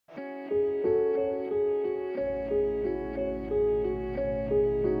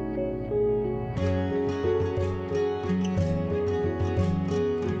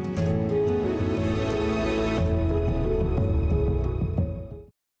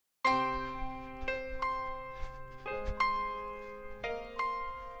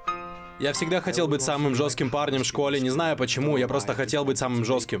Я всегда хотел быть самым жестким парнем в школе, не знаю почему, я просто хотел быть самым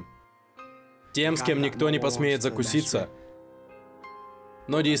жестким. Тем, с кем никто не посмеет закуситься.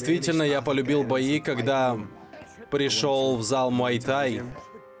 Но действительно, я полюбил бои, когда пришел в зал муай-тай.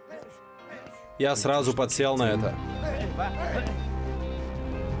 Я сразу подсел на это.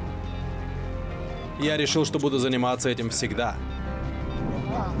 Я решил, что буду заниматься этим всегда.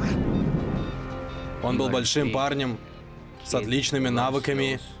 Он был большим парнем, с отличными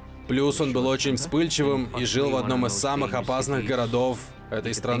навыками. Плюс он был очень вспыльчивым и жил в одном из самых опасных городов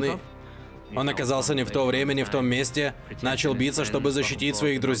этой страны. Он оказался не в то время, не в том месте, начал биться, чтобы защитить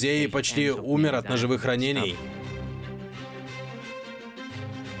своих друзей и почти умер от ножевых ранений.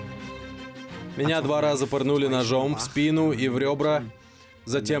 Меня 2 раза пырнули ножом в спину и в ребра.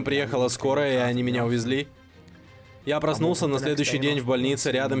 Затем приехала скорая, и они меня увезли. Я проснулся на следующий день в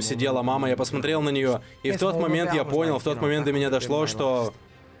больнице, рядом сидела мама, я посмотрел на нее, и в тот момент я понял, в тот момент до меня дошло, что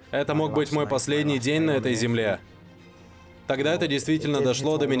это мог быть мой последний день на этой земле. Тогда это действительно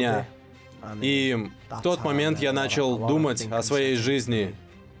дошло до меня. И в тот момент я начал думать о своей жизни.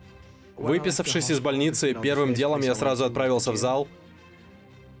 Выписавшись из больницы, первым делом я сразу отправился в зал.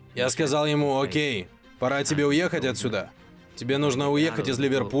 Я сказал ему: окей, пора тебе уехать отсюда. Тебе нужно уехать из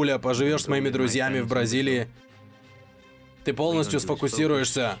Ливерпуля, поживешь с моими друзьями в Бразилии. Ты полностью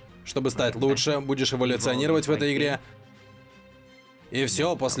сфокусируешься, чтобы стать лучше, будешь эволюционировать в этой игре. И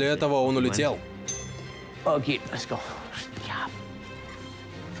все, после этого он улетел.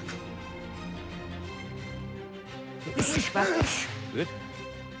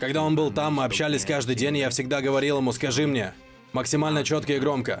 Когда он был там, мы общались каждый день, и я всегда говорил ему: скажи мне, максимально четко и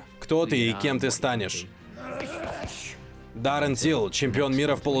громко, кто ты и кем ты станешь. Даррен Тилл, чемпион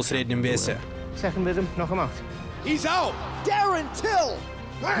мира в полусреднем весе.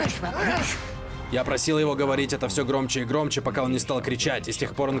 Я просил его говорить это все громче и громче, пока он не стал кричать, и с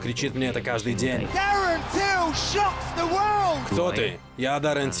тех пор он кричит мне это каждый день. Кто ты? Я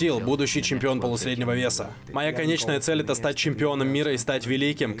Даррен Тилл, будущий чемпион полусреднего веса. Моя конечная цель — это стать чемпионом мира и стать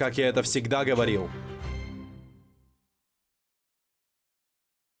великим, как я это всегда говорил.